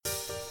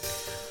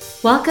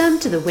Welcome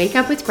to the Wake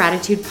Up with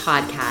Gratitude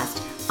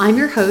podcast. I'm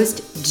your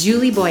host,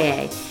 Julie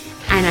Boyer,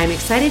 and I'm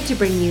excited to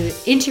bring you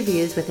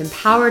interviews with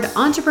empowered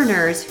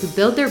entrepreneurs who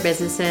build their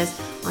businesses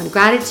on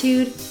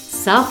gratitude,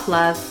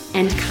 self-love,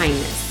 and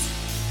kindness.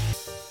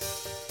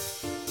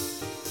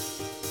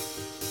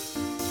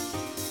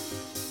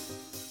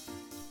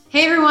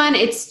 Hey everyone,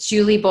 it's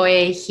Julie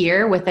Boyer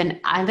here with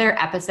another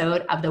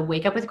episode of the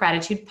Wake Up with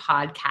Gratitude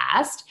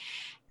podcast.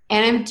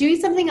 And I'm doing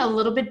something a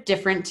little bit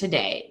different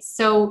today.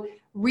 So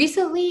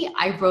recently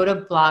I wrote a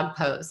blog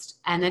post,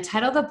 and the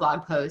title of the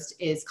blog post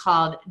is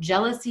called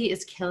Jealousy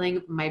is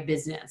Killing My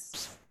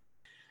Business.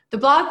 The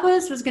blog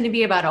post was going to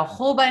be about a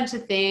whole bunch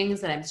of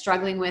things that I'm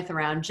struggling with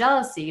around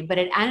jealousy, but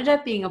it ended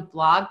up being a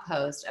blog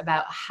post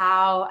about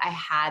how I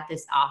had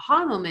this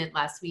aha moment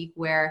last week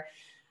where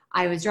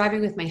I was driving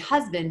with my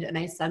husband and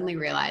I suddenly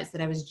realized that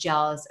I was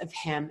jealous of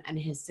him and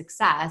his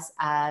success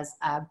as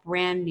a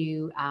brand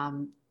new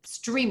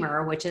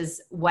streamer, which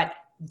is what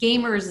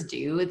gamers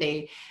do.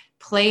 They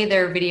play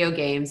their video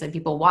games and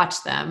people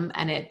watch them,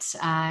 and it's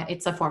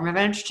a form of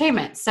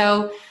entertainment.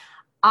 So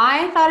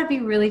I thought it'd be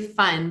really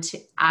fun to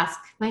ask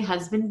my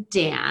husband,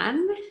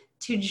 Dan,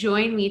 to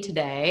join me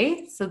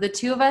today. So the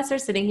two of us are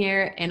sitting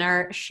here in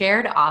our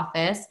shared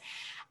office,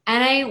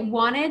 and I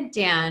wanted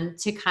Dan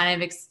to kind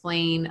of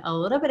explain a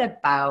little bit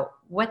about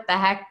what the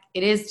heck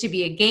it is to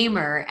be a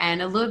gamer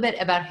and a little bit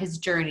about his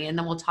journey. And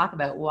then we'll talk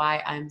about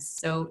why I'm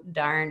so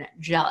darn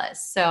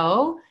jealous.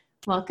 So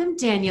welcome,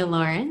 Daniel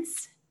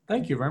Lawrence.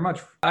 Thank you very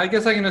much. I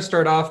guess I'm going to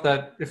start off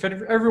that if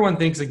everyone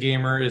thinks a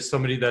gamer is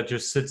somebody that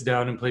just sits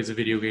down and plays a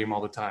video game all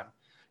the time,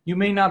 you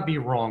may not be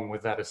wrong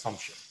with that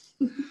assumption.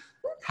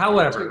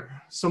 However,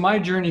 so my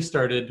journey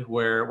started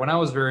where when I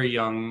was very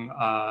young,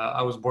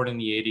 I was born in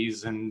the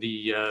 80s, and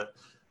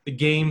the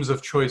games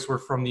of choice were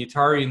from the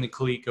Atari and the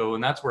Coleco,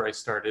 and that's where I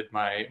started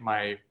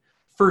my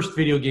first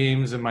video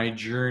games and my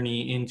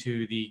journey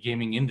into the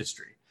gaming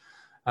industry.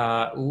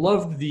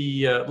 Loved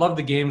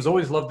the games,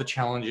 always loved the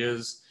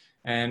challenges,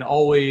 and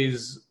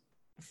always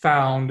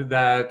found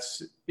that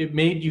it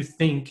made you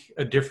think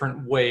a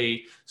different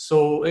way.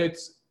 So it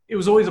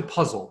was always a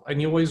puzzle,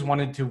 and you always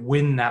wanted to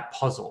win that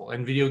puzzle.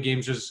 And video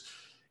games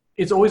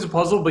it's always a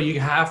puzzle, but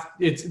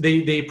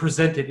they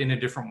present it in a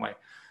different way.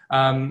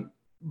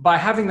 By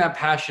having that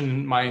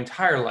passion my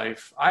entire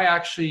life, I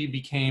actually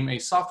became a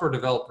software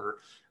developer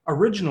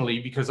originally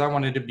because I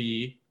wanted to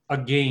be a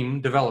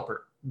game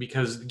developer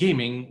because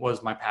gaming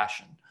was my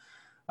passion.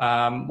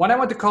 When I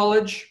went to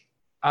college,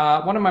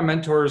 one of my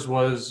mentors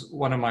was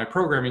one of my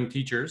programming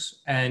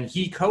teachers, and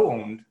he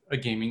co-owned a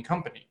gaming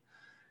company.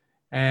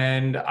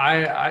 And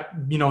I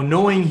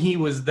knowing he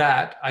was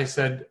that, I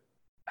said,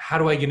 how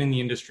do I get in the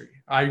industry?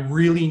 I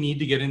really need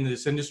to get into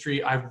this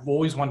industry. I've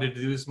always wanted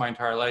to do this my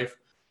entire life.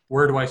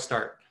 Where do I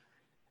start?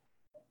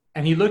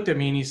 And he looked at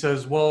me and he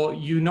says, well,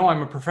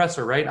 I'm a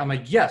professor, right? I'm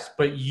like, yes,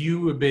 but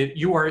you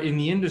are in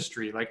the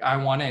industry. Like, I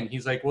want in.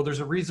 He's like, well, there's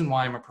a reason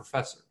why I'm a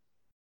professor.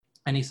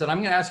 And he said, I'm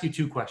going to ask you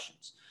two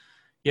questions.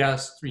 He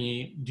asked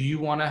me, do you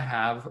want to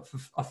have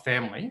a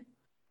family?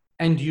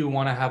 And do you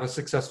want to have a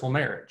successful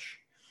marriage?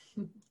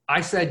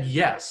 I said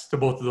yes to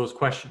both of those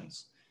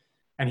questions.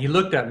 And he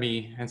looked at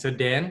me and said,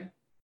 Dan,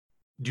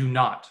 do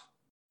not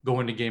go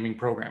into gaming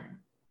programming.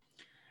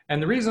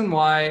 And the reason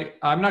why,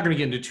 I'm not going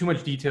to get into too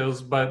much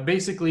details, but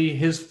basically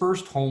his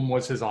first home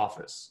was his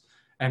office,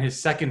 and his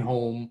second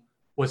home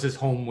was his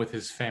home with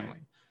his family.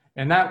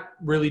 And that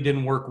really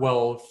didn't work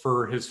well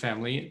for his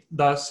family,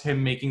 thus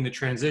him making the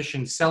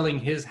transition, selling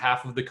his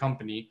half of the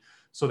company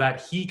so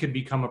that he could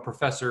become a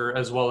professor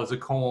as well as a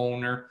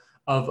co-owner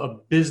of a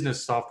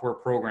business software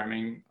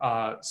programming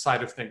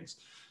side of things.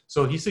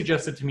 So he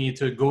suggested to me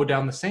to go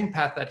down the same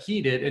path that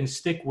he did and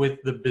stick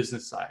with the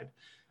business side.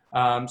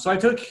 So I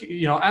took,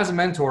 as a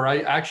mentor, I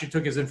actually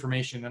took his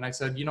information and I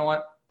said, you know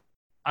what,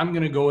 I'm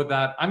going to go with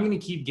that. I'm going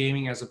to keep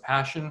gaming as a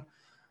passion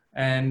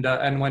and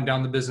went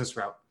down the business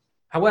route.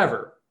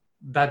 However,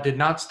 that did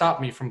not stop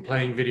me from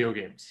playing video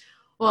games.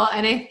 Well,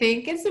 and I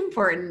think it's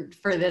important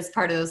for this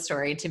part of the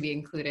story to be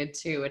included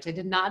too, which I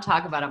did not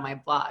talk about on my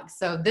blog.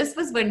 So this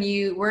was when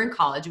you were in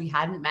college. We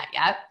hadn't met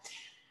yet.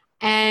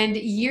 And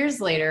years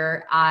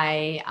later,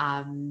 I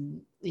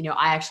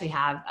actually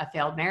have a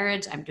failed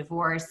marriage. I'm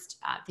divorced.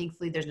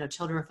 Thankfully, there's no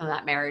children from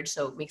that marriage,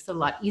 so it makes it a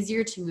lot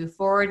easier to move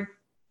forward.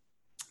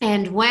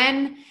 And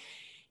when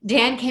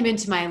Dan came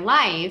into my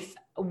life,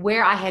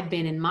 where I had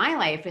been in my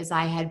life is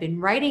I had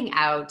been writing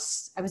out,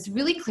 I was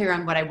really clear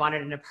on what I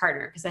wanted in a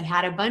partner because I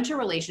had a bunch of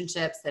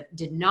relationships that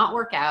did not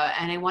work out,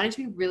 and I wanted to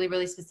be really,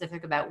 really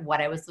specific about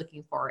what I was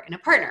looking for in a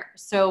partner.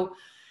 So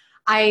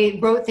I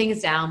wrote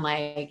things down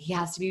like he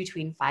has to be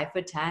between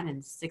 5'10"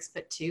 and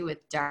 6'2"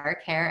 with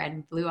dark hair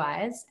and blue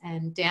eyes.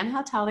 And Dan,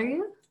 how tall are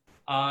you?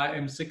 I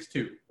am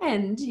 6'2".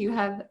 And you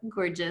have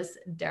gorgeous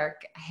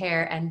dark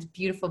hair and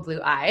beautiful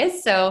blue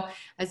eyes. So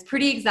I was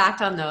pretty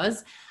exact on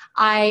those.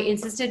 I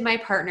insisted my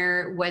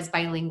partner was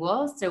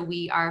bilingual, so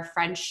we are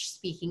French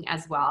speaking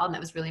as well. And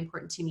that was really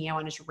important to me. I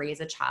wanted to raise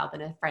a child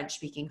in a French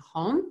speaking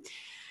home.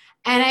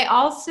 And I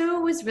also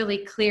was really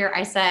clear.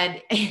 I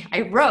said,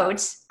 I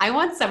wrote, I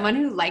want someone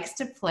who likes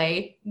to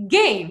play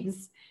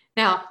games.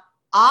 Now,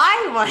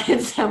 I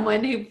wanted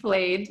someone who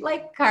played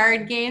like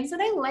card games,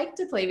 and I like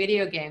to play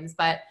video games,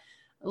 but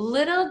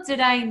little did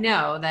I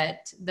know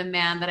that the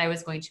man that I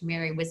was going to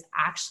marry was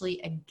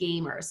actually a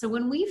gamer. So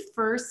when we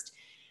first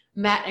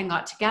met and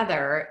got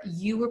together,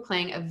 you were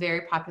playing a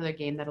very popular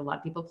game that a lot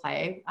of people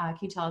play. Can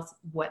you tell us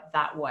what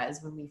that was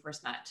when we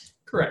first met?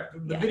 Correct.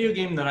 The video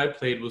game that I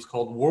played was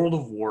called World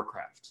of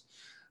Warcraft.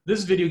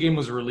 This video game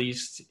was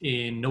released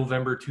in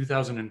November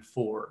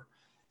 2004.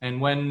 And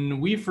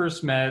when we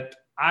first met,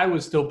 I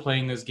was still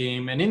playing this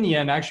game. And in the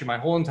end, actually, my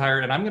whole entire,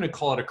 and I'm going to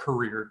call it a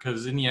career,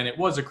 because in the end, it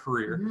was a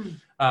career.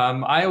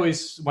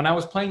 Mm-hmm. When I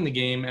was playing the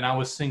game and I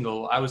was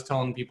single, I was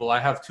telling people I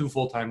have 2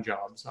 full-time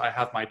jobs. I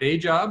have my day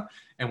job,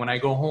 and when I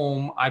go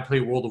home, I play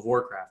World of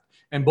Warcraft.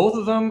 And both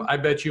of them, I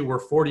bet you, were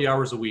 40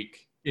 hours a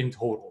week in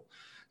total.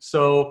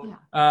 So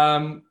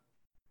and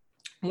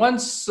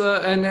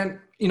then,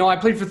 I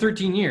played for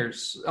 13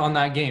 years on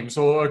that game.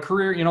 So a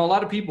career, a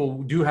lot of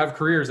people do have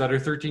careers that are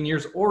 13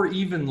 years or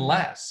even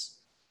less.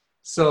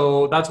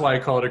 So that's why I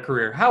call it a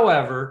career.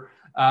 However,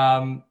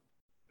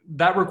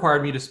 that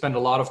required me to spend a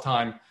lot of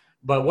time.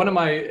 But one of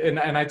my,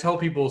 and I tell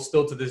people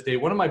still to this day,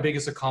 one of my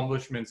biggest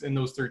accomplishments in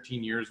those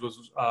 13 years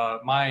was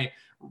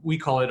we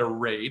call it a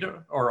raid,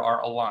 or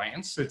our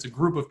alliance. It's a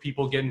group of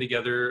people getting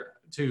together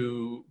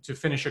to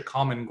finish a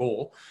common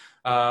goal.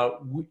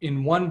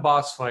 In one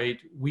boss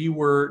fight, we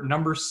were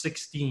number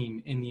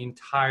 16 in the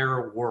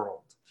entire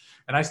world.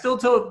 And I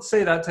still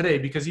say that today,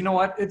 because you know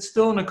what? It's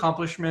still an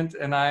accomplishment,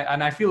 and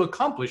I feel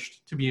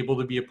accomplished to be able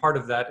to be a part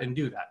of that and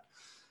do that.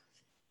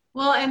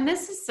 Well, and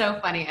this is so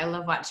funny. I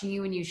love watching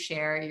you when you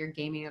share your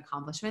gaming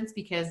accomplishments,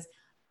 because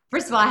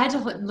first of all, I had to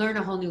learn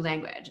a whole new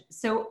language.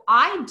 So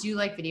I do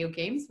like video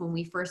games. When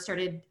we first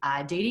started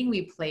dating,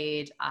 we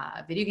played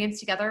video games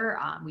together.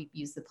 We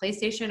used the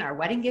PlayStation. Our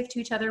wedding gift to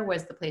each other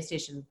was the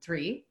PlayStation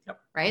 3,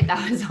 right?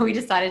 That was when we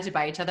decided to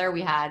buy each other.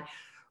 We had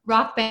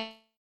Rock Band.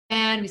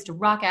 We used to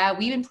rock out.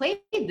 We even played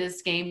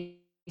this game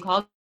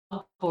called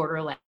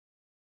Borderlands,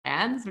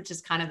 which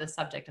is kind of the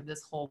subject of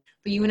this whole,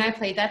 but you and I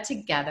played that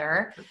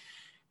together.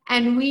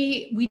 And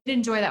we did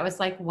enjoy that. It was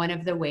like one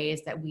of the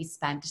ways that we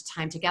spent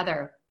time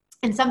together.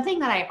 And something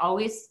that I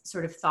always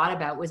sort of thought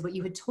about was what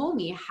you had told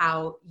me,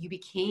 how you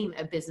became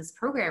a business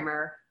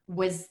programmer,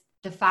 was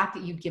the fact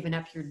that you'd given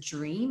up your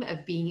dream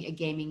of being a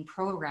gaming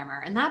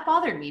programmer. And that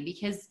bothered me,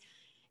 because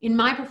in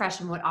my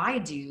profession, what I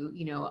do,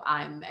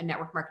 I'm a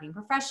network marketing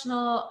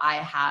professional. I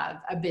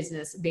have a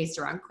business based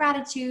around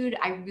gratitude.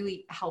 I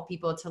really help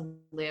people to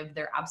live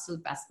their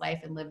absolute best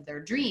life and live their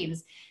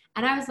dreams.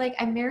 And I was like,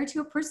 I'm married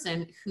to a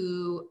person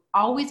who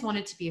always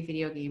wanted to be a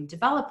video game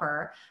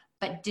developer,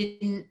 but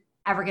didn't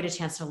ever get a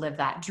chance to live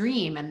that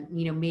dream. And,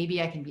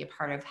 maybe I can be a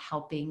part of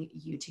helping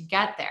you to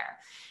get there.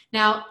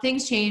 Now,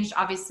 things changed,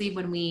 obviously,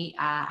 when we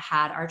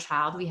had our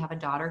child. We have a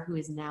daughter who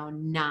is now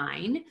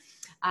 9.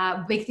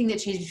 Big thing that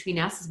changed between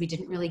us is we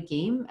didn't really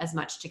game as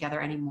much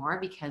together anymore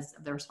because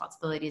of the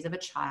responsibilities of a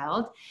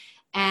child.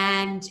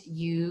 And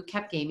you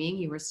kept gaming.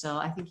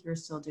 I think you were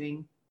still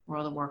doing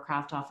World of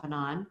Warcraft off and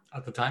on.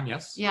 At the time,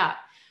 yes. Yeah.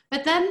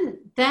 But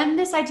then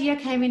this idea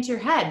came into your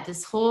head.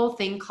 This whole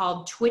thing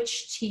called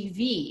Twitch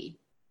TV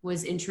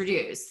was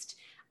introduced.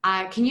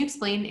 Can you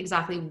explain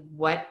exactly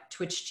what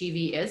Twitch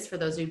TV is for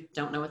those who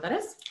don't know what that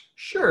is?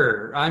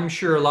 Sure. I'm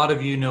sure a lot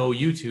of you know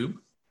YouTube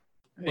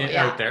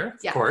out there,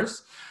 of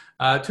course.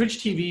 Twitch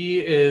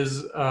TV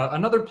is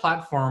another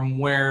platform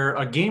where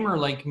a gamer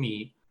like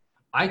me,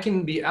 I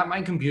can be at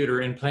my computer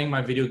and playing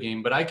my video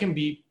game, but I can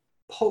be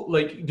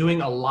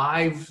doing a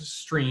live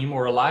stream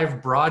or a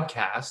live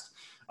broadcast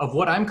of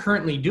what I'm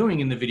currently doing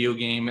in the video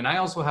game. And I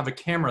also have a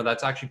camera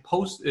that's actually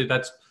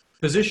that's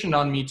positioned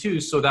on me too,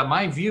 so that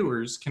my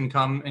viewers can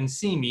come and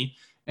see me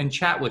and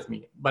chat with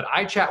me. But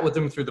I chat with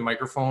them through the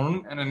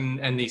microphone,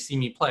 and they see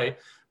me play.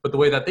 But the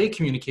way that they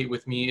communicate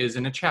with me is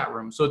in a chat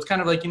room. So it's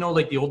kind of like,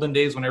 like the olden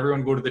days when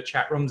everyone go to the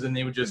chat rooms and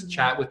they would just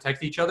chat with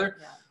text each other.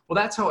 Yeah. Well,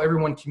 that's how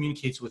everyone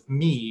communicates with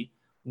me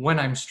when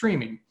I'm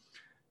streaming.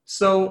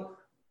 So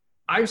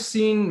I've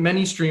seen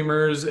many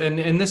streamers,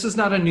 and this is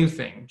not a new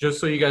thing, just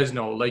so you guys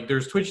know. Like,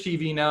 there's Twitch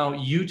TV now,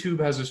 YouTube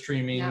has a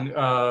streaming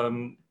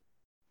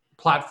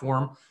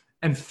platform,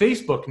 and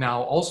Facebook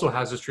now also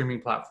has a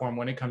streaming platform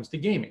when it comes to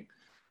gaming.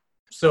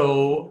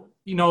 So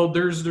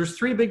there's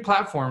 3 big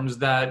platforms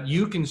that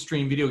you can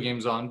stream video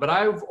games on, but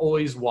I've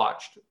always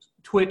watched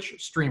Twitch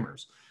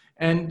streamers.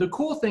 And the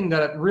cool thing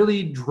that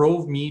really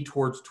drove me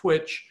towards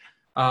Twitch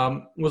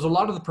was a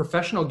lot of the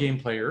professional game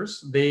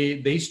players.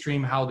 They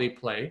stream how they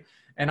play.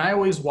 And I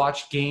always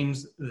watched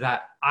games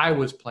that I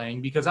was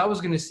playing, because I was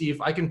going to see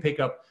if I can pick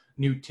up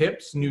new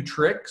tips, new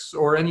tricks,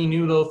 or any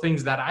new little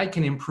things that I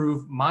can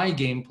improve my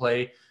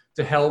gameplay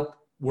to help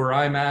where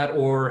I'm at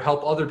or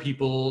help other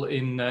people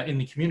in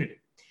the community.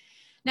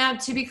 Now,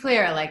 to be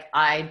clear,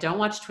 I don't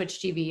watch Twitch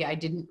TV. I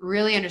didn't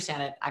really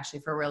understand it actually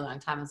for a really long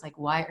time. I was like,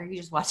 why are you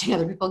just watching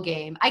other people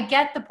game? I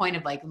get the point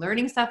of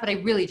learning stuff, but I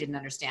really didn't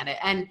understand it.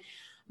 And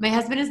my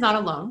husband is not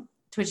alone.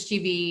 Twitch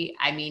TV,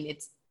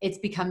 it's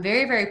become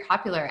very, very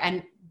popular.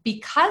 And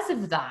because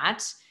of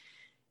that,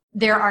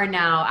 there are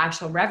now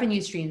actual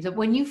revenue streams. But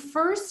when you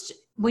first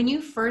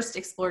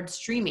explored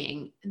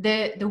streaming,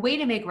 the way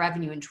to make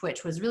revenue in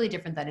Twitch was really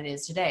different than it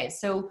is today.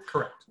 So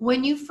Correct.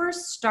 When you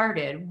first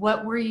started,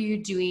 what were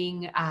you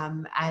doing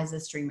as a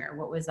streamer?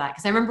 What was that?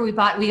 Because I remember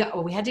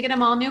we had to get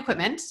him all new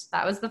equipment.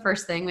 That was the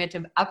first thing. We had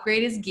to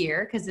upgrade his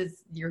gear because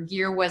your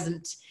gear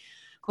wasn't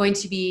going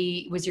to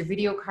be, was your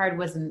video card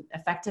wasn't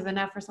effective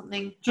enough or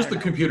something? Just the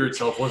computer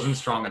itself wasn't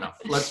strong enough.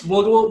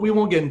 We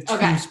won't get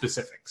into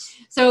specifics.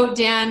 So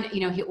Dan,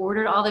 he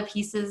ordered all the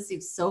pieces. He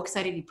was so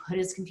excited. He put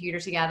his computer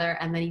together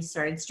and then he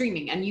started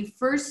streaming. And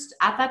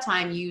at that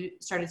time, you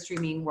started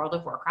streaming World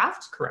of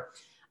Warcraft. Correct.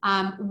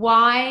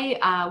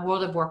 Why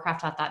World of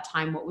Warcraft at that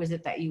time? What was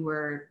it that you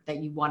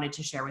wanted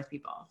to share with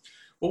people?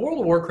 Well,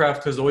 World of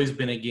Warcraft has always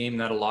been a game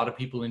that a lot of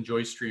people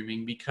enjoy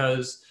streaming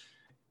because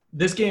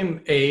this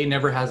game, A,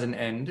 never has an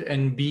end,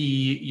 and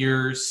B,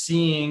 you're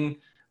seeing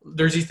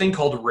there's these thing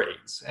called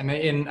raids. And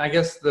I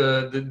guess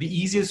the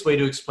easiest way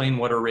to explain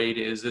what a raid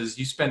is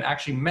you spend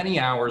actually many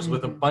hours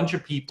with a bunch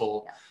of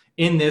people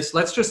in this.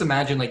 Let's just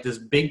imagine like this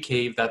big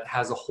cave that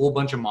has a whole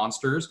bunch of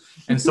monsters,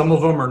 and some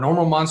of them are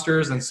normal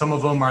monsters and some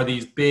of them are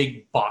these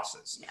big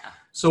bosses. Yeah.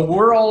 So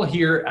we're all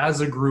here as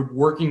a group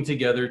working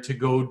together to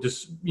go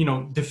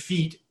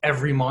defeat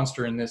every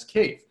monster in this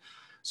cave.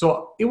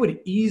 So I would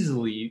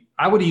easily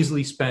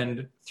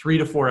spend 3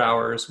 to 4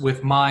 hours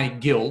with my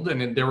guild,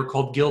 and they were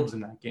called guilds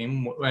in that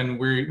game. And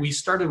we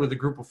started with a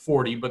group of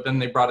 40, but then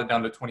they brought it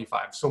down to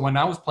 25. So when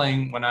I was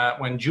playing,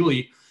 when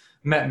Julie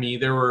met me,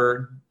 there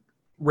were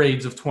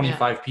raids of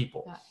 25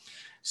 people. Yeah.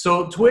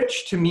 So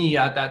Twitch to me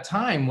at that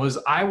time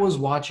I was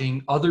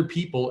watching other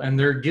people and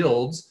their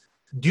guilds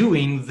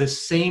doing the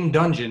same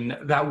dungeon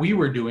that we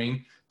were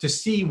doing, to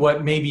see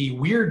what maybe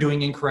we're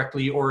doing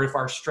incorrectly, or if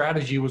our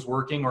strategy was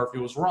working, or if it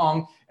was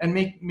wrong, and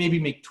maybe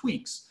make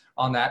tweaks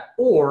on that.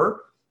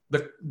 Or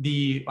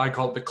I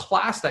call it the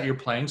class that you're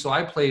playing. So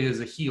I played as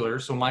a healer.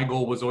 So my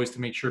goal was always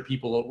to make sure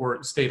people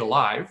stayed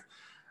alive.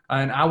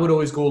 And I would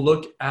always go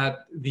look at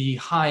the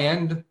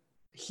high-end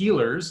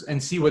healers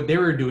and see what they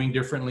were doing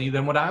differently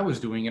than what I was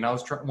doing. And I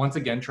was once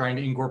again trying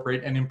to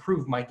incorporate and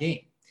improve my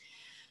game.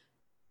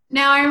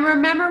 Now, I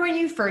remember when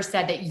you first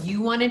said that you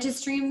wanted to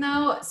stream,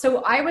 though.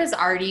 So I was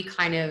already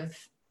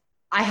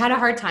I had a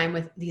hard time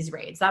with these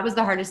raids. That was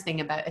the hardest thing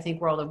about, I think,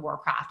 World of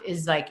Warcraft,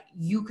 is like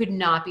you could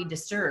not be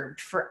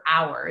disturbed for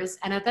hours.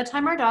 And at that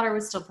time, our daughter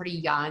was still pretty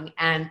young.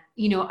 And,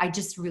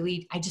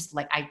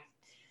 I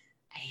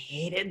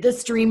hated the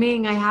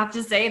streaming, I have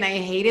to say, and I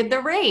hated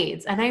the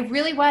raids. And I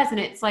really was. And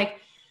it's like,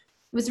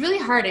 it was really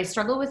hard. I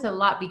struggled with it a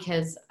lot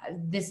because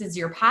this is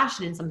your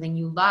passion and something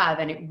you love.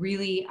 And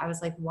I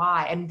was like,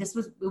 why? And this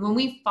was when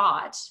we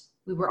fought,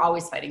 we were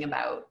always fighting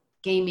about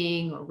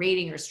gaming or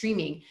raiding or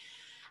streaming.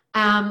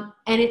 And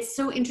it's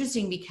so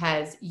interesting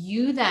because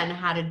you then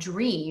had a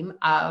dream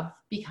of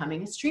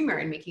becoming a streamer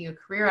and making a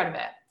career out of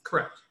it.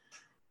 Correct.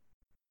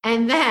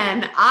 And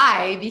then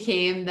I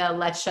became the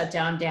let's shut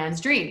down Dan's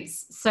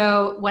dreams.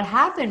 So what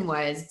happened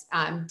was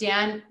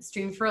Dan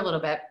streamed for a little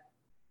bit,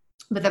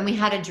 but then we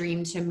had a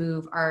dream to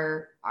move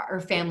our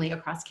family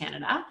across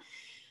Canada.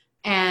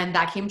 And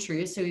that came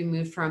true. So we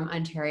moved from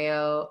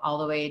Ontario all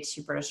the way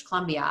to British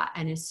Columbia.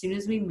 And as soon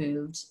as we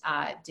moved,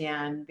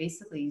 Dan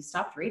basically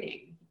stopped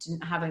raiding. You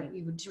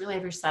didn't really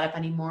have your setup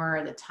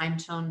anymore. The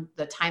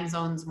time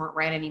zones weren't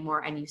right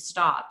anymore, and you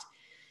stopped.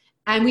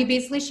 And we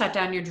basically shut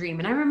down your dream.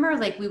 And I remember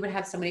we would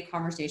have so many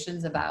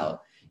conversations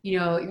about,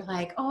 you're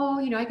like, oh,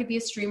 I could be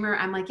a streamer.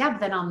 I'm like, yeah,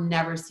 but then I'll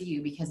never see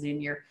you because then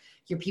your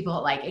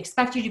people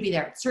expect you to be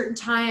there at certain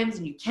times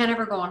and you can't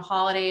ever go on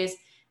holidays.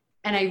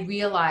 And I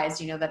realized,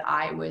 that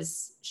I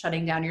was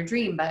shutting down your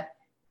dream, but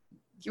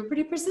you're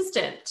pretty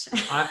persistent.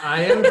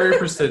 I am very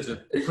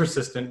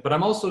persistent, but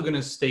I'm also going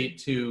to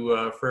state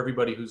for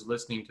everybody who's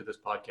listening to this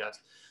podcast,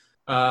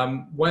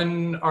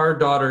 when our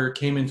daughter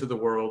came into the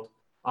world,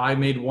 I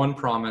made one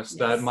promise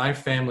that my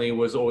family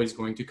was always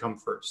going to come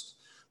first.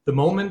 The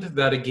moment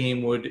that a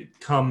game would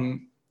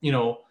come,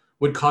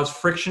 would cause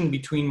friction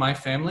between my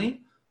family,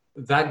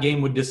 that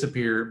game would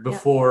disappear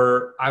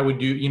before I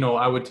would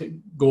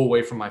go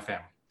away from my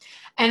family.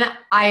 And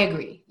I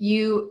agree.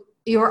 You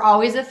were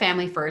always a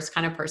family first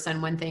kind of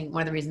person. One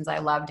of the reasons I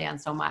love Dan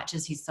so much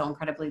is he's so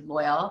incredibly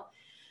loyal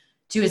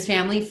to his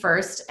family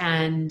first.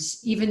 And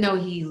even though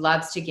he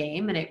loves to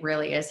game and it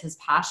really is his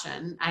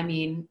passion, I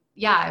mean,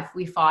 yeah, if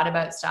we fought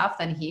about stuff,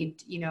 then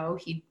he'd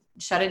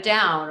shut it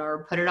down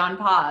or put it on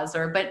pause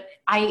but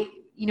I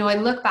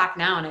look back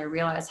now and I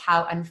realize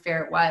how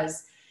unfair it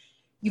was.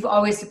 You've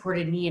always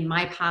supported me and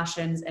my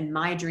passions and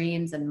my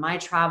dreams and my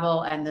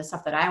travel and the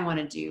stuff that I want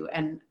to do.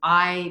 And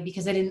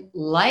because I didn't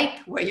like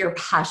what your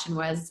passion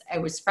was, I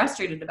was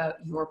frustrated about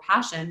your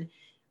passion.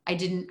 I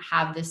didn't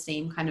have the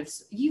same kind of,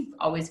 you've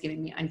always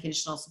given me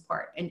unconditional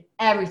support in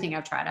everything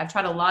I've tried. I've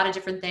tried a lot of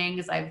different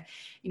things. I've,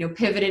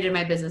 pivoted in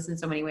my business in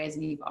so many ways,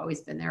 and you've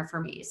always been there for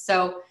me.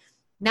 So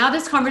Now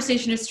this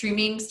conversation of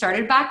streaming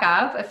started back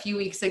up a few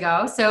weeks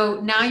ago. So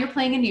now you're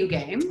playing a new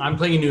game. I'm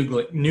playing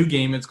a new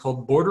game. It's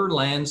called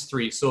Borderlands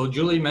 3. So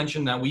Julie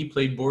mentioned that we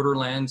played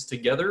Borderlands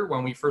together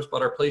when we first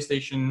bought our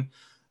PlayStation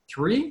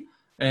 3.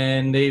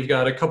 And they've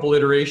got a couple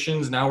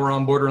iterations. Now we're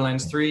on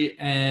Borderlands 3,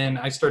 and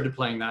I started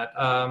playing that.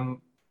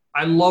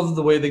 I love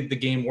the way the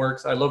game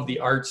works. I love the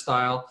art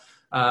style.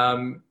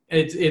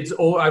 It's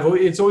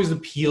always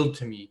appealed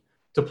to me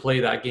to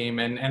play that game,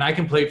 and I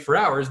can play it for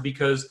hours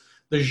because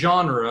the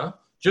genre,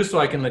 just so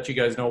I can let you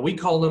guys know, we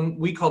call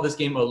this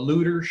game a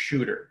looter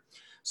shooter.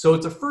 So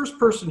it's a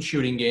first-person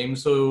shooting game.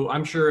 So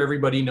I'm sure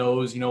everybody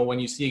knows, when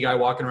you see a guy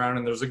walking around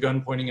and there's a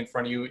gun pointing in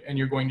front of you and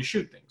you're going to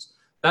shoot things.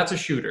 That's a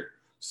shooter.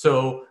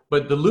 So,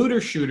 but the looter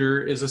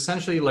shooter is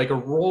essentially like a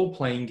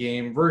role-playing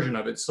game version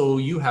of it. So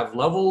you have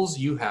levels,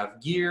 you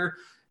have gear,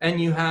 and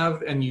you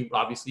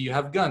obviously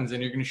have guns,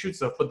 and you're going to shoot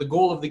stuff. But the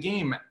goal of the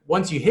game,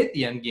 once you hit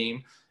the end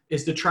game,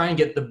 is to try and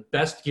get the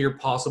best gear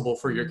possible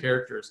for your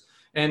characters.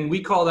 And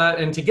we call that,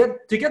 and to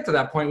get to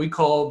that point, we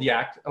call the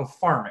act of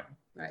farming.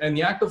 Right. And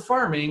the act of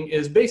farming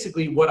is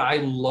basically what I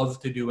love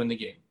to do in the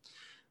game.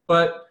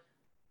 But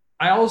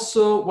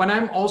when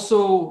I'm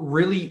also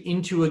really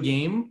into a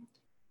game,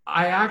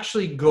 I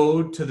actually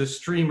go to the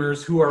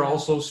streamers who are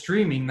also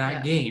streaming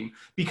that game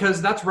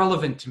because that's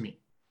relevant to me.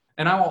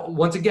 And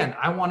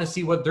I want to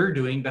see what they're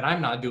doing that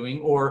I'm not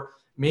doing, or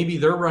maybe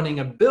they're running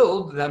a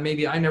build that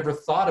maybe I never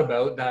thought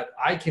about that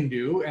I can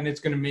do, and it's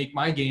going to make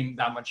my game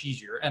that much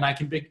easier, and I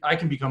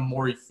can become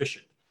more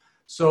efficient.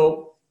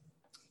 So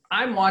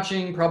I'm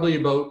watching probably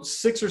about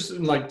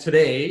like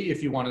today,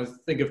 if you want to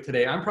think of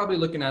today, I'm probably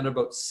looking at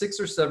about 6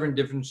 or 7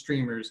 different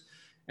streamers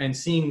and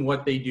seeing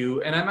what they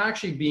do. And I'm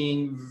actually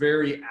being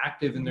very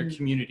active in their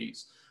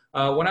communities.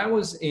 When I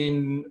was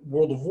in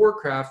World of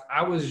Warcraft,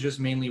 I was just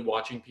mainly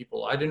watching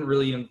people. I didn't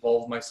really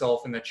involve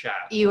myself in the chat.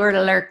 You were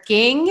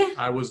lurking?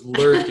 I was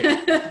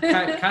lurking.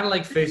 kind of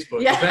like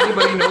Facebook. Yeah. If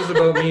anybody knows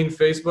about me in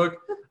Facebook,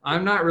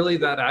 I'm not really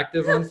that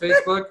active on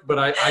Facebook, but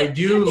I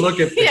do look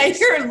at things. Yeah,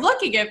 you're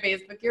looking at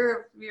Facebook.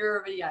 You're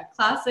a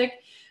classic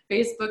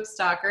Facebook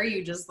stalker.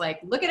 You just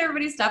look at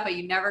everybody's stuff, but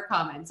you never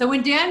comment. So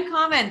when Dan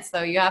comments,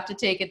 though, you have to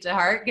take it to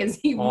heart because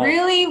he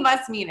really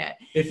must mean it.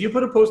 If you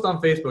put a post on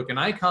Facebook and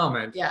I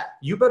comment,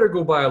 you better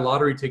go buy a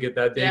lottery ticket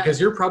that day because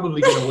you're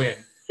probably going to win.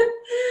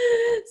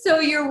 So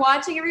you're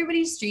watching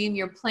everybody stream,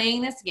 you're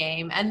playing this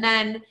game, and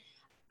then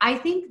I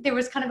think there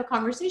was kind of a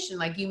conversation,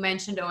 like you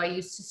mentioned, I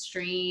used to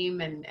stream,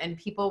 and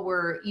people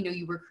were,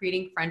 you were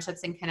creating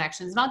friendships and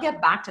connections, and I'll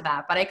get back to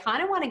that. But I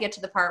kind of want to get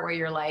to the part where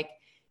you're like,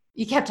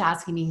 you kept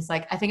asking me, he's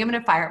like, I think I'm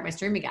going to fire up my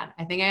stream again.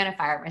 And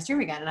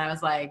I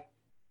was like,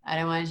 I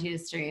don't want you to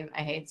stream.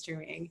 I hate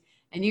streaming.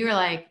 And you were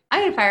like, I'm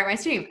going to fire up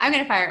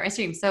my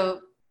stream. So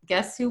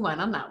guess who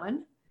won on that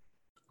one?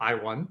 I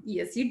won.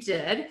 Yes, you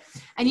did.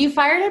 And you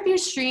fired up your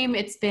stream.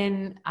 It's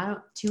been,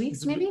 2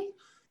 weeks maybe?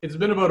 It's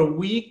been about a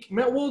week.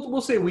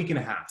 We'll say a week and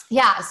a half.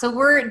 Yeah. So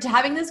we're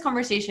having this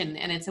conversation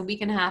and it's a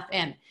week and a half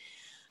in.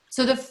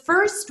 So the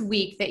first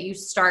week that you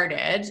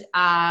started,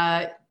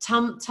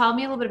 tell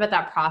me a little bit about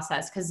that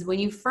process. Because when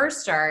you first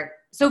start,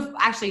 so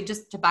actually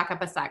just to back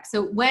up a sec.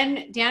 So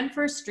when Dan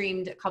first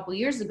streamed a couple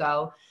years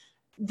ago,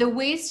 the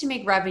ways to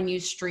make revenue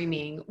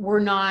streaming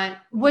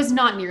was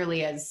not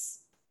nearly as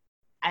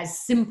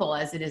simple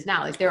as it is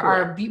now. Like there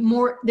are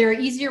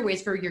easier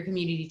ways for your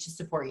community to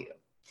support you.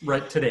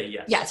 Right, today,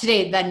 yes. Yeah,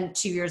 today than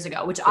 2 years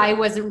ago, which I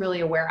wasn't really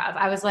aware of.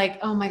 I was like,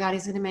 oh my God,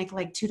 he's going to make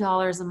like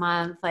 $2 a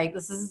month. Like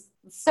this is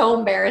so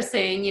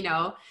embarrassing,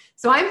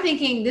 So I'm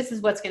thinking this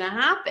is what's going to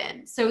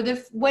happen. So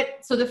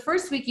the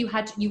first week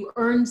you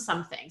earned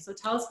something. So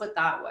tell us what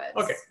that was.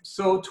 Okay.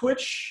 So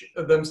Twitch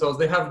themselves,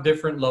 they have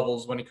different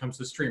levels when it comes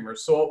to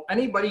streamers. So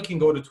anybody can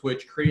go to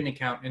Twitch, create an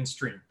account and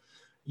stream.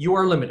 You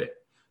are limited.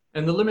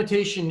 And the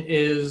limitation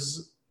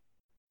is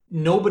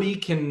nobody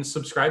can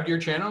subscribe to your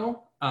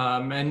channel.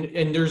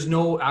 And there's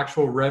no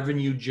actual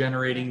revenue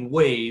generating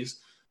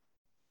ways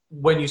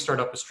when you start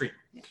up a stream.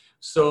 Yeah.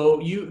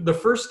 So the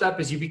first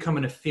step is you become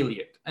an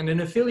affiliate, and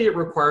an affiliate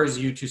requires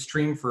you to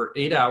stream for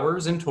 8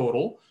 hours in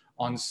total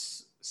on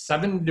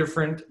 7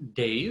 different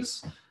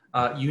days.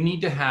 You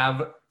need to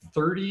have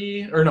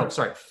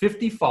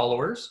 50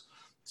 followers.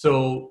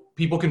 So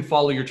people can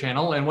follow your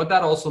channel. And what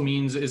that also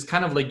means is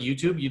kind of like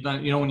YouTube.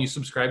 When you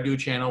subscribe to a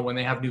channel, when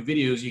they have new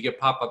videos, you get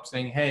pop-ups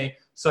saying, hey,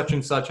 such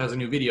and such has a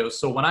new video.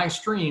 So when I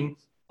stream,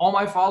 all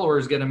my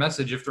followers get a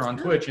message if they're on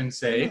Twitch and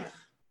say,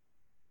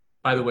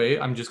 by the way,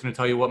 I'm just going to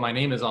tell you what my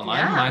name is online.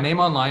 Yeah. My name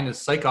online is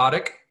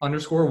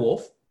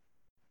Psychotic_Wolf.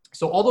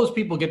 So all those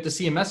people get to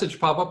see a message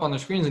pop up on their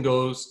screens and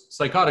goes,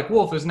 Psychotic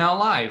Wolf is now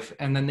live.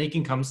 And then they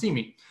can come see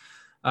me.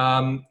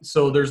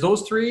 So there's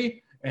those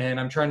 3.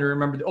 And I'm trying to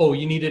remember.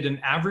 You needed an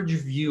average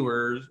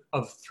viewer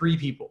of 3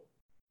 people.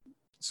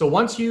 So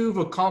once you've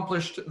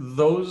accomplished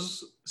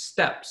those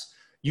steps,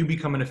 you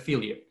become an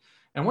affiliate.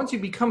 And once you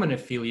become an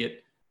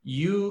affiliate,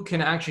 you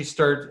can actually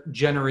start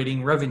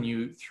generating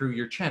revenue through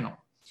your channel.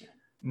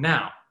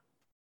 Now,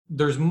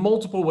 there's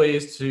multiple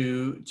ways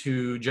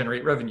to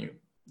generate revenue.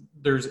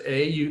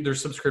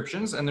 there's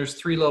subscriptions, and there's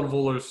 3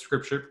 levels of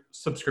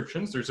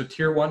subscriptions. There's a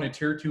tier 1, a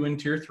tier 2, and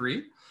tier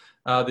 3.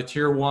 The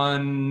tier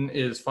 1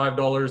 is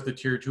 $5. The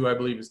tier 2, I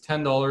believe, is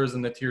 $10,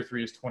 and the tier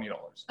 3 is $20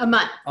 a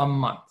month. A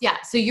month. Yeah.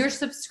 So you're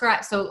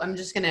subscribed. So I'm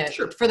just gonna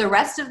Sure. for the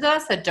rest of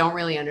us that don't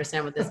really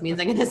understand what this means,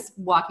 I'm gonna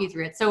walk you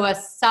through it. So a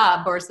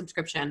sub or a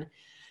subscription.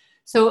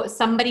 So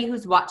somebody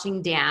who's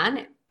watching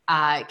Dan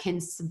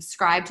can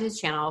subscribe to his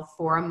channel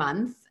for a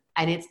month.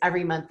 And it's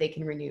every month they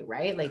can renew,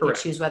 right? Like Correct.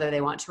 they choose whether they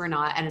want to or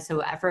not. And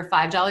so for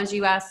 $5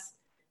 US,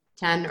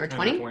 10 or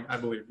 20, I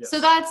believe. Yes.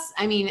 So that's,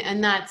 I mean,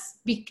 and that's,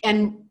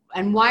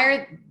 and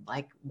why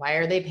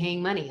are they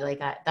paying money? Like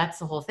that's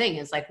the whole thing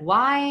is like,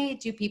 why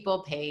do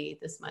people pay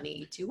this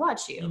money to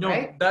watch you?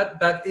 Right?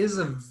 That is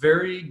a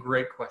very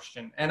great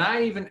question. And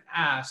I even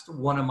asked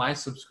one of my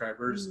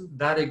subscribers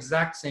that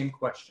exact same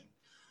question.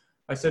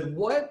 I said,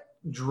 what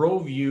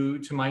drove you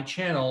to my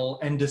channel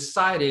and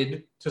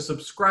decided to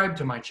subscribe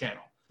to my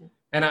channel?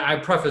 And I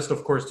prefaced,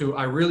 of course, too,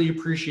 I really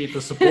appreciate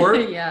the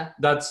support. Yeah.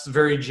 That's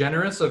very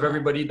generous of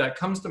everybody that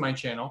comes to my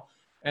channel.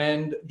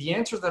 And the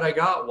answer that I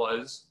got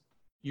was,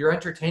 you're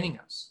entertaining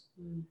us.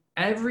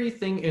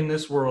 Everything in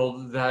this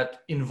world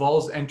that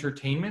involves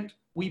entertainment,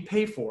 we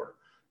pay for.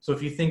 So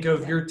if you think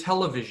of your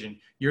television,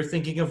 you're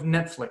thinking of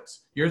Netflix,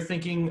 you're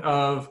thinking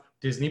of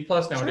Disney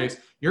Plus nowadays,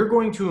 you're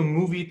going to a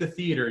movie at the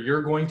theater,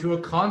 you're going to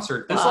a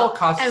concert. This all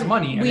costs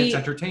money and it's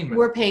entertainment.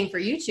 We're paying for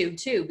YouTube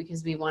too,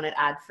 because we want it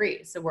ad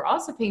free. So we're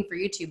also paying for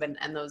YouTube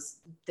and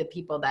the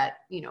people that,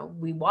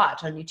 we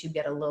watch on YouTube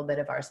get a little bit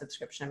of our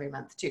subscription every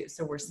month too.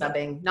 So we're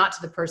subbing not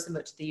to the person,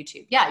 but to the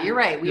YouTube. Yeah, you're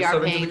right. We are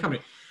paying to the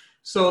company.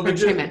 So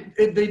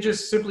they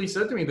just simply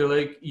said to me, they're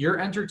like, you're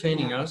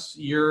entertaining us.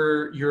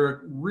 You're a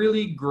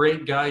really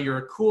great guy. You're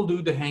a cool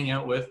dude to hang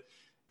out with.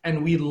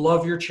 And we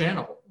love your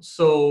channel.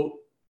 So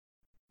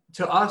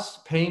to us,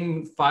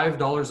 paying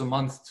 $5 a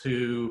month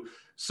to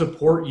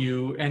support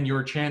you and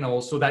your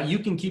channel so that you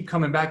can keep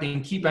coming back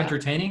and keep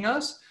entertaining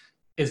us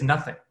is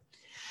nothing.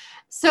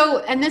 So,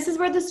 and this is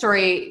where the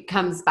story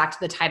comes back to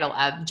the title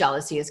of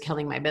Jealousy is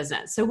Killing My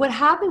Business. So what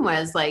happened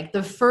was like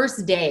the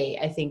first day,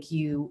 I think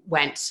you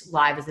went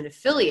live as an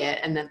affiliate,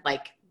 and then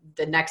like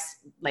the next,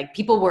 like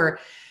people were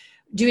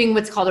doing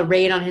what's called a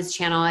raid on his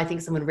channel. I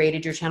think someone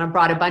raided your channel,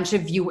 brought a bunch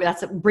of viewers,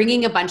 that's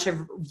bringing a bunch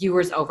of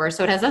viewers over.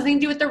 So it has nothing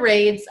to do with the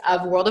raids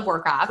of World of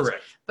Warcraft,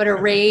 correct, but a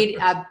raid,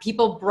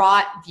 people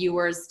brought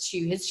viewers to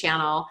his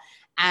channel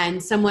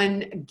and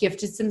someone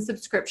gifted some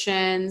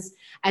subscriptions.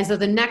 And so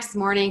the next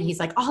morning he's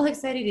like all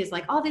excited. He's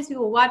like, all these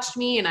people watched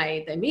me and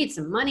I made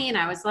some money. And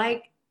I was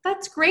like,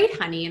 that's great,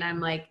 honey. And I'm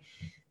like,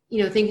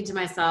 thinking to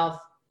myself,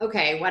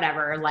 okay,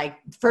 whatever, like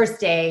first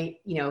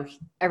day,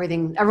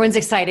 everyone's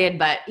excited,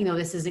 but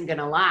this isn't going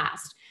to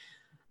last.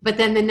 But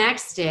then the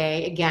next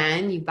day,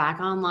 again, you back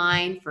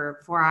online for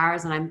 4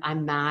 hours and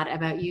I'm mad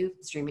about you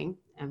streaming.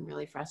 I'm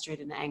really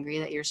frustrated and angry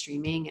that you're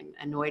streaming and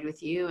annoyed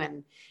with you.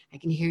 And I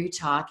can hear you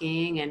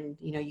talking and,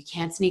 you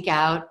can't sneak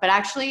out. But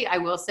actually, I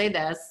will say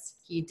this,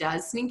 he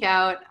does sneak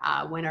out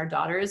when our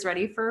daughter is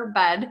ready for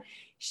bed.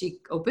 She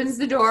opens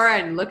the door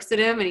and looks at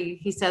him and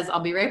he says, I'll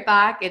be right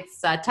back.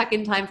 It's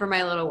tuck-in time for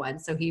my little one.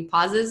 So he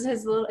pauses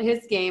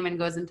his game and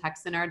goes and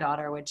tucks in our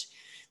daughter, which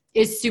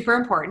is super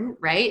important,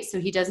 right? So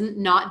he doesn't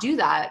not do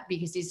that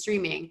because he's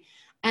streaming.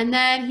 And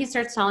then he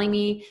starts telling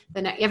me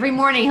every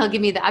morning he'll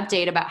give me the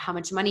update about how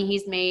much money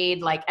he's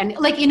made, in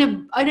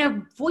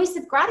a voice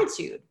of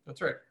gratitude.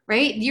 That's right.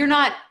 Right? You're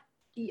not,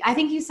 I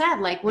think you said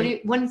like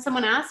when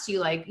someone asked you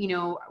like,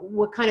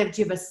 what kind of,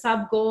 do you have a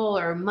sub goal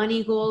or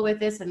money goal with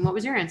this? And what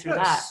was your answer to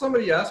that?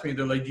 Somebody asked me,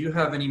 they're like, do you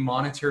have any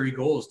monetary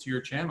goals to your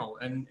channel?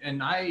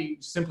 And I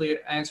simply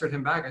answered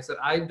him back. I said,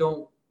 I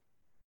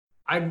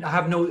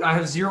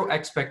have zero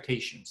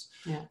expectations.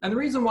 Yeah. And the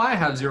reason why I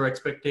have zero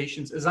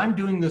expectations is I'm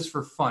doing this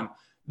for fun.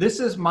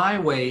 This is my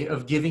way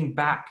of giving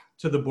back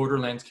to the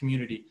Borderlands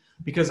community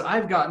because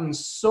I've gotten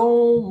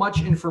so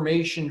much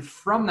information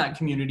from that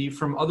community,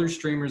 from other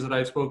streamers that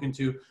I've spoken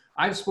to.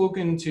 I've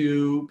spoken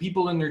to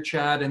people in their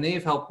chat and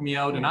they've helped me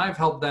out and I've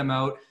helped them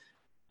out.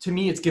 To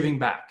me, it's giving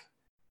back.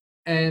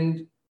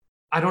 And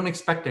I don't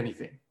expect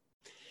anything.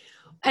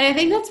 And I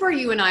think that's where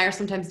you and I are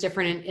sometimes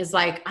different is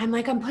like, I'm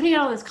putting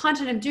out all this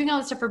content, I'm doing all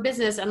this stuff for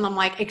business and I'm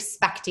like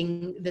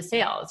expecting the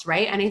sales,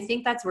 right? And I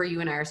think that's where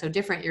you and I are so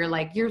different. You're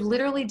like, you're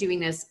literally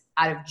doing this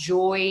out of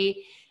joy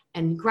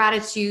and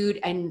gratitude.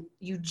 And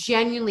you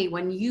genuinely,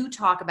 when you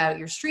talk about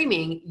your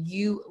streaming,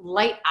 you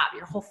light up,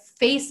 your whole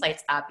face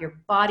lights up, your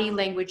body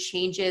language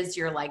changes.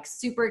 You're like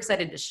super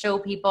excited to show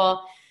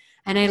people.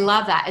 And I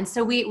love that. And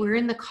so we were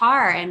in the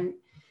car and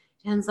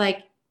Dan's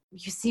like,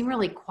 you seem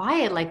really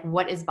quiet. Like,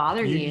 what is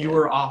bothering you? You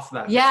were off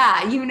that.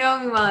 Yeah. You know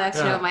me well enough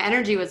to know my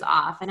energy was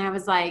off. And I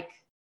was like,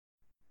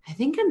 I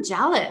think I'm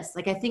jealous.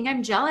 Like, I think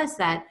I'm jealous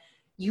that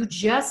you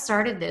just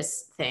started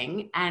this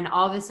thing and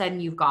all of a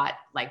sudden you've got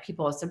like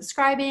people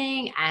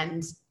subscribing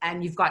and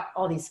you've got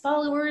all these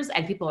followers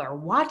and people are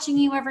watching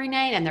you every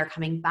night and they're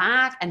coming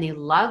back and they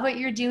love what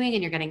you're doing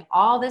and you're getting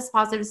all this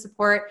positive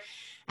support.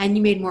 And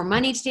you made more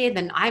money today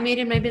than I made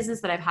in my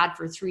business that I've had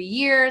for 3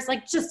 years,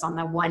 like just on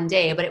that one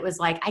day. But it was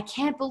like, I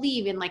can't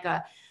believe in like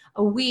a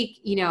a week,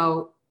 you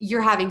know,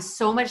 you're having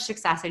so much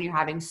success and you're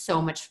having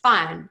so much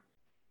fun.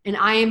 And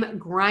I'm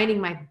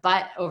grinding my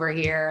butt over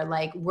here,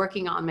 like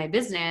working on my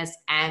business.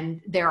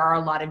 And there are a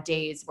lot of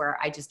days where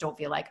I just don't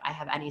feel like I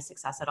have any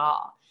success at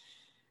all.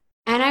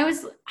 And I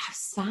was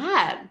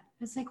sad. I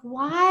was like,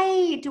 why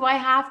on earth do I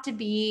have to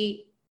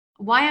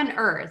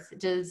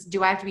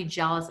be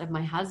jealous of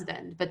my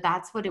husband? But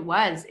that's what it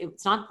was.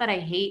 It's not that I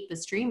hate the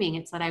streaming.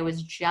 It's that I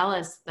was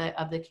jealous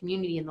of the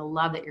community and the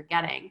love that you're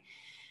getting.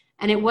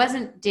 And it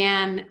wasn't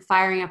Dan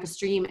firing up a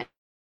stream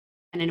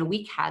and in a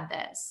week had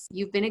this.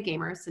 You've been a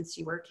gamer since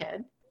you were a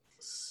kid.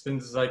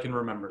 Since I can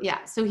remember.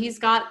 Yeah. So he's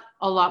got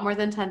a lot more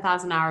than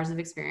 10,000 hours of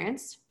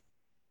experience.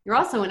 You're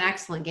also an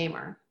excellent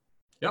gamer.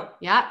 Yep.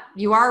 Yeah.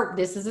 You are.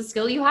 This is a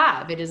skill you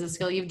have. It is a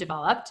skill you've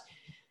developed.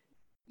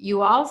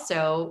 You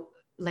also,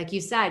 like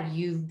you said,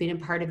 you've been a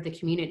part of the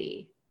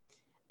community.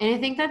 And I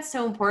think that's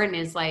so important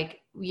is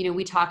like, you know,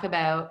 we talk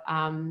about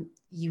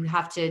you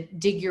have to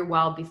dig your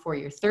well before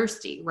you're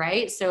thirsty,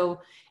 right? So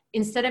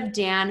instead of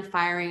Dan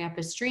firing up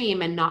a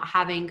stream and not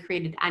having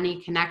created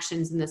any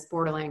connections in this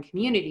Borderland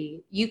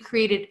community, you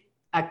created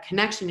a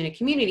connection in a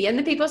community and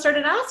the people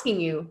started asking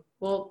you,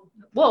 well,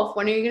 Wolf,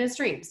 when are you going to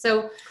stream?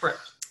 So correct.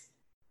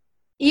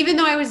 Even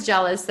though I was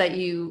jealous that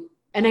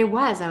and I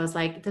was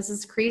like, this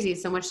is crazy,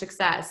 so much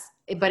success.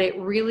 But it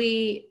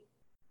really,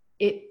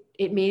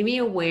 it made me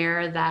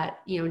aware that,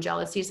 you know,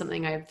 jealousy is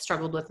something I've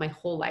struggled with my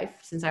whole life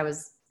since I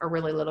was a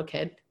really little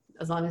kid,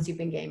 as long as you've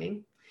been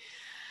gaming.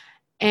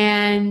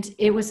 And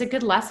it was a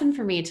good lesson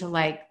for me to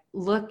like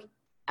look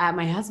at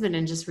my husband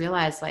and just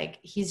realize like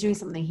he's doing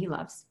something he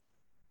loves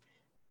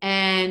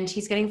and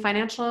he's getting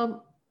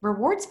financial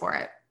rewards for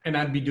it. And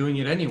I'd be doing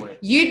it anyway.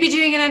 You'd be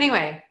doing it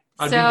anyway.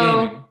 I'd be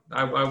gaming.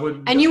 I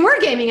would. And you were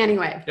gaming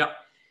anyway. Yeah.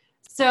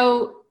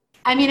 So,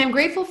 I mean, I'm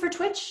grateful for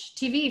Twitch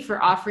TV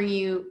for offering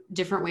you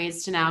different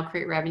ways to now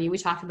create revenue. We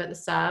talked about the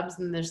subs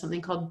and there's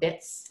something called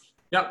bits.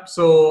 Yep.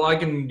 So I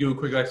can do a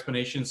quick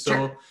explanation. So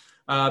sure.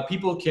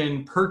 People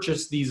can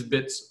purchase these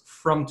bits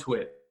from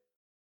Twitch.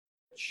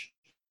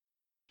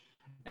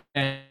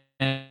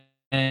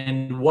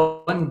 And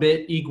 1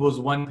 bit equals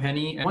 1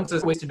 penny. And once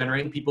there's ways to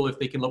generate people, if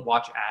they can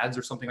watch ads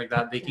or something like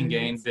that, they can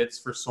gain bits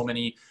for so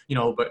many, you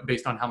know, but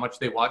based on how much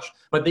they watch.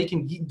 But they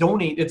can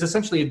donate. It's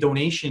essentially a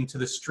donation to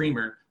the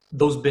streamer,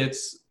 those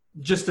bits,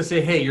 just to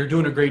say, hey, you're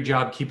doing a great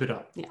job. Keep it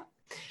up. Yeah.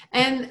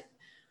 And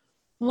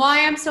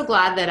why I'm so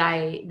glad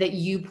that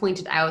you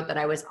pointed out that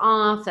I was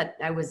off, that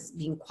I was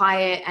being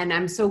quiet. And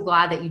I'm so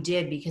glad that you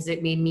did, because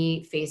it made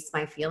me face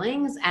my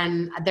feelings.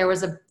 And there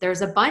was a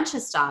bunch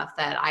of stuff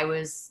that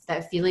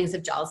feelings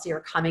of jealousy are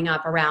coming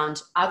up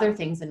around other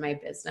things in my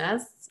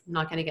business. I'm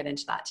not going to get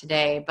into that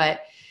today,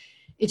 but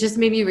it just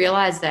made me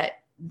realize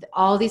that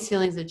all these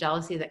feelings of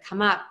jealousy that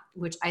come up,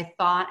 which I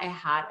thought I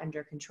had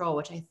under control,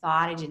 which I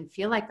thought I didn't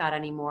feel like that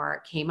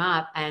anymore, came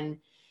up. And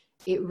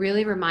it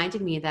really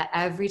reminded me that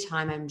every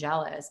time I'm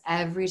jealous,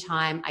 every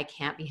time I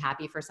can't be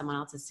happy for someone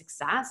else's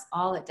success,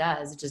 all it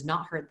does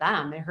not hurt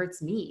them. It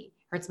hurts me,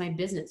 hurts my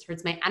business,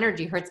 hurts my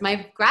energy, hurts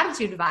my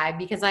gratitude vibe,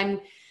 because I'm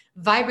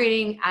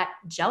vibrating at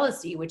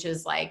jealousy, which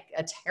is like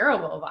a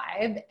terrible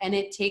vibe. And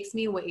it takes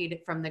me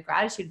away from the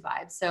gratitude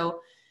vibe.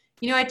 So,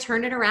 you know, I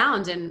turned it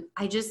around and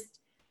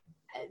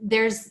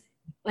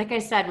like I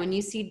said, when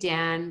you see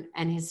Dan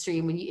and his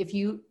stream, if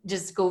you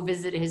just go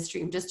visit his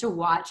stream, just to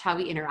watch how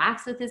he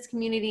interacts with his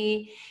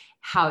community,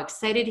 how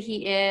excited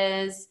he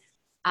is,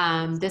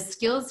 the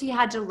skills he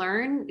had to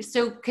learn.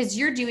 So, cause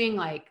you're doing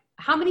like,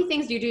 how many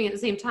things are you doing at the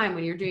same time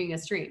when you're doing a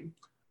stream?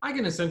 I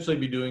can essentially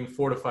be doing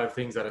 4 to 5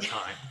 things at a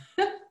time.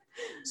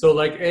 So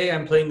like, A,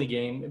 I'm playing the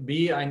game.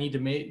 B, I need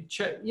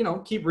to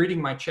keep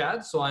reading my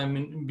chat. So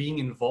I'm being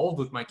involved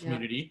with my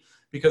community. Yeah.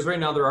 Because right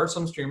now there are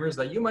some streamers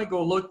that you might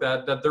go look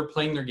at that they're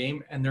playing their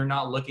game and they're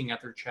not looking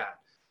at their chat.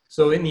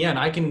 So in the end,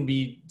 I can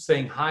be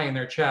saying hi in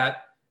their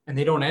chat and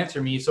they don't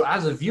answer me. So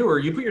as a viewer,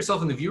 you put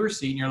yourself in the viewer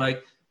seat and you're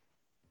like,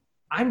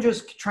 I'm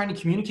just trying to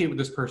communicate with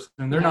this person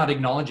and they're not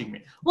acknowledging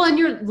me. Well, and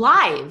you're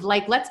live.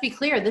 Like, let's be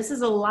clear, this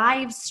is a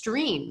live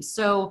stream.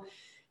 So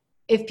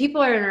if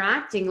people are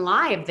interacting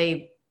live,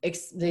 they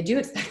do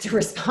expect a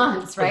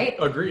response, right?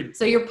 Agreed.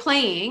 So you're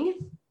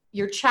playing,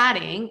 you're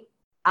chatting,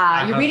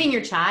 you're reading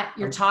your chat,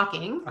 you're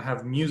talking. I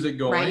have music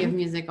going. Right, you have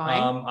music going.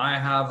 I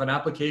have an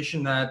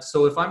application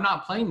so if I'm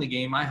not playing the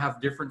game, I have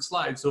different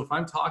slides. So if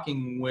I'm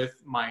talking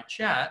with my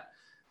chat,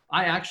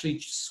 I actually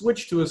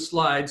switch to a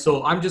slide.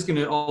 So I'm just going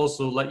to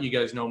also let you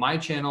guys know my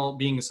channel,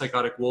 Being a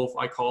Psychotic Wolf,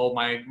 I call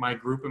my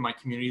group and my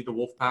community the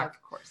Wolf Pack.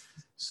 Of course.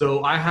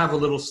 So I have a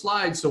little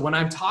slide. So when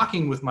I'm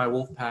talking with my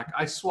wolf pack,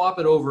 I swap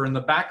it over and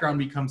the background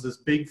becomes this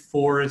big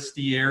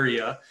foresty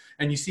area.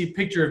 And you see a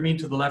picture of me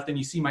to the left and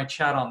you see my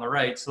chat on the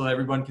right so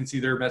everyone can see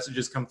their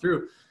messages come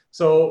through.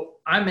 So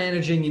I'm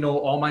managing,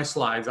 all my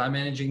slides. I'm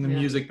managing the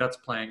music that's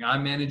playing.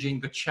 I'm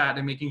managing the chat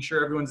and making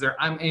sure everyone's there.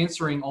 I'm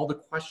answering all the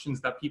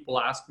questions that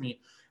people ask me.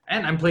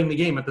 And I'm playing the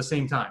game at the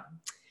same time.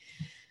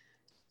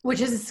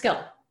 Which is a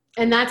skill.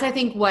 And that's, I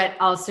think, what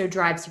also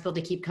drives people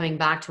to keep coming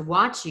back to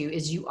watch you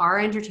is you are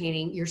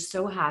entertaining. You're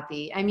so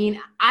happy. I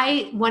mean,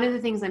 one of the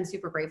things I'm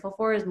super grateful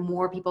for is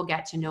more people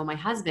get to know my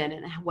husband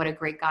and what a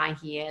great guy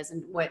he is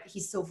and what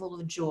he's so full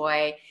of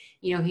joy.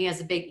 You know, he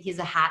has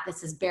a hat that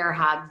says Bear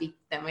Hug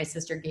that my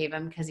sister gave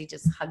him because he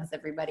just hugs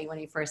everybody when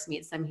he first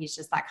meets them. He's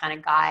just that kind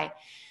of guy.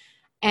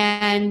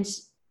 And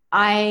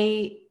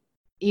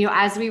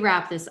as we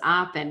wrap this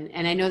up,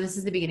 and I know this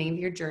is the beginning of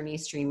your journey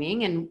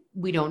streaming, and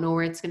we don't know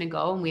where it's going to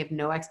go, and we have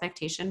no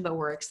expectation, but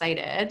we're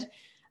excited.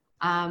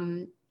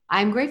 I'm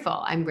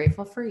grateful. I'm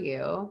grateful for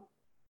you.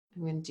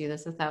 I'm going to do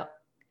this without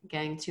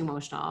getting too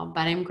emotional,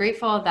 but I'm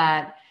grateful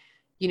that,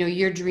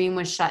 your dream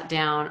was shut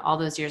down all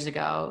those years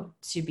ago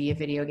to be a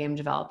video game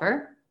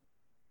developer,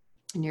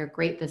 and you're a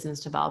great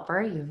business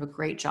developer. You have a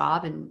great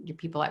job, and your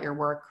people at your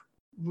work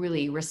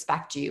really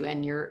respect you,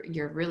 and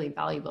you're really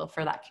valuable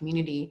for that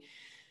community.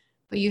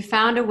 But you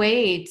found a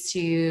way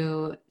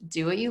to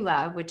do what you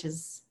love, which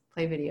is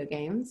play video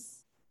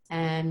games.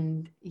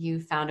 And you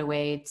found a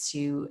way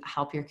to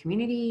help your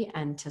community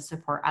and to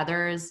support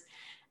others.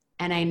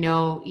 And I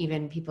know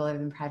even people have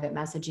been private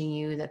messaging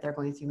you that they're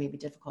going through maybe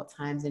difficult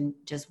times, and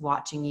just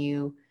watching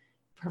you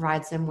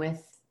provides them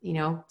with,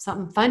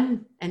 something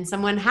fun and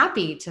someone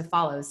happy to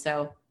follow.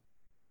 So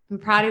I'm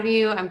proud of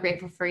you. I'm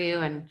grateful for you.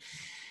 And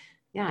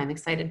yeah, I'm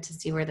excited to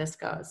see where this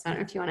goes. I don't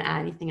know if you want to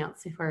add anything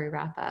else before we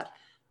wrap up.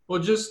 Well,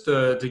 just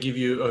to give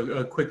you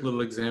a quick little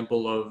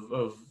example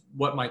of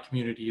what my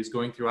community is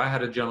going through. I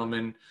had a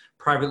gentleman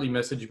privately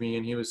message me,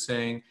 and he was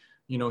saying,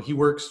 he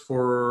works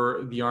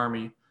for the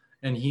Army,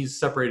 and he's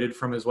separated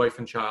from his wife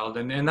and child.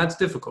 And that's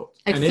difficult.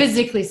 Like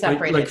physically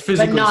separated, like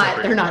physically but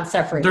separated. They're not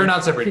separated. They're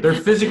not separated. They're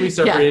physically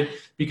separated Yeah.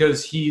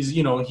 because he's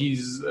in a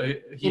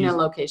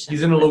location.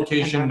 He's in a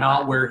location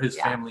not where his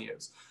family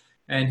is.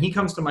 And he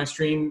comes to my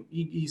stream.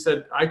 He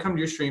said, I come to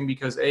your stream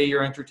because A,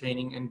 you're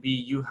entertaining, and B,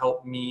 you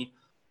help me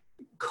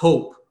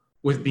cope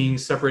with being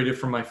separated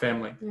from my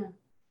family. Yeah.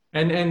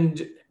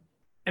 And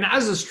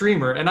as a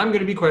streamer, and I'm going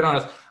to be quite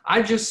honest,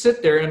 I just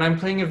sit there and I'm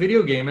playing a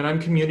video game and I'm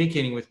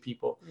communicating with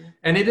people. Yeah.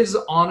 And it is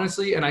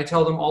honestly, and I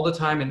tell them all the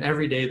time and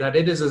every day, that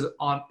it is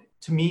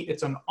to me,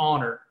 it's an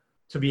honor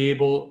to be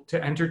able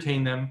to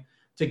entertain them,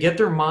 to get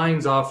their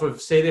minds off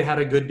of, say they had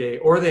a good day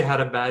or they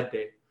had a bad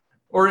day.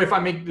 Or if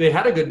they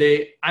had a good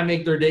day, I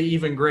make their day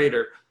even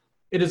greater.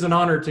 It is an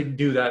honor to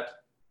do that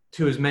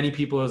to as many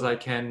people as I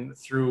can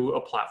through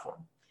a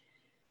platform.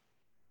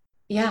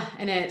 Yeah,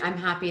 and I'm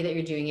happy that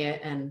you're doing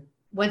it. And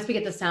once we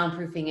get the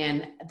soundproofing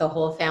in, the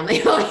whole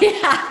family will be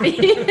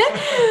happy.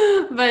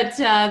 But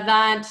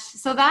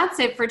that's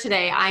it for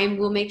today. I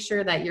will make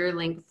sure that your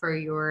link for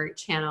your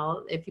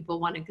channel, if people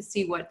want to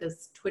see what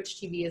this Twitch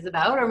TV is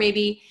about, or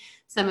maybe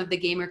some of the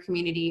gamer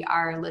community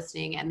are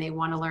listening and they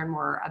want to learn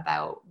more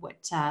about what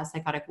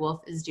Psychotic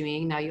Wolf is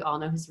doing. Now you all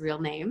know his real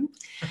name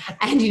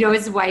and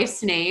his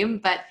wife's name,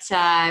 but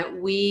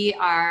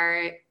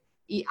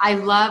I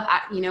love,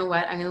 you know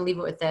what, I'm going to leave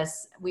it with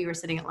this. We were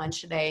sitting at lunch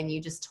today and you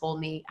just told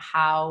me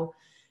how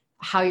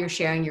you're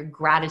sharing your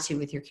gratitude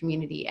with your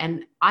community.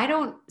 And I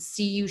don't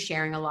see you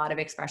sharing a lot of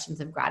expressions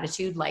of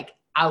gratitude, like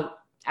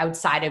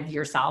outside of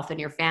yourself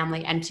and your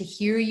family. And to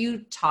hear you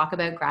talk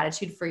about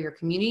gratitude for your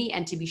community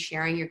and to be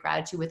sharing your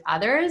gratitude with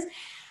others,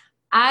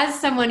 as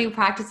someone who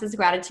practices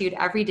gratitude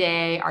every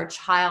day, our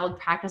child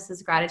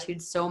practices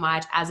gratitude so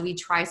much as we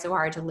try so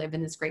hard to live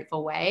in this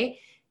grateful way.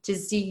 To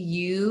see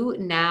you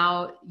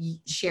now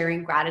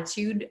sharing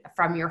gratitude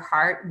from your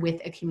heart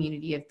with a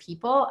community of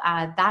people,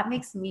 that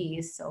makes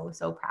me so,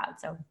 so proud.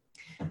 So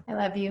I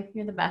love you.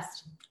 You're the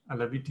best. I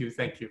love you too.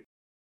 Thank you.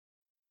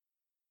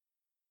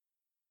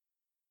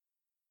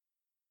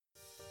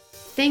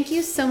 Thank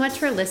you so much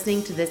for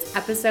listening to this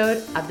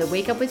episode of the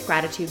Wake Up with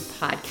Gratitude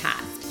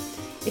podcast.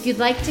 If you'd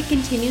like to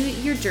continue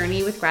your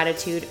journey with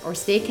gratitude or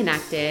stay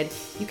connected,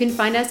 you can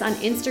find us on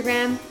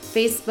Instagram,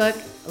 Facebook,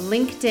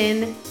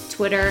 LinkedIn,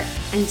 Twitter,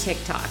 and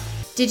TikTok.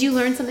 Did you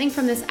learn something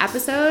from this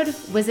episode?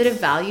 Was it of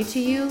value to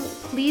you?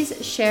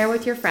 Please share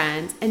with your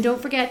friends, and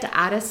don't forget to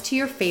add us to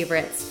your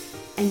favorites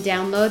and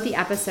download the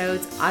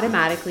episodes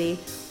automatically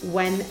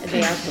when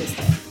they are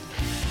posted.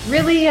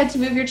 Really had to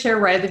move your chair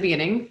right at the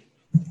beginning?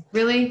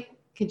 Really?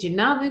 Could you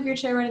not move your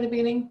chair right at the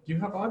beginning? You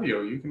have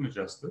audio. You can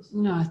adjust this.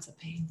 No, it's a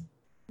pain.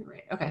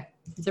 Right. Okay.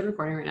 Is it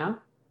recording right now?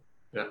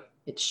 Yeah.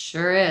 It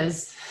sure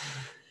is.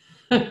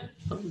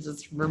 I'll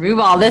just remove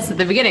all this at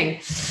the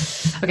beginning.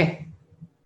 Okay.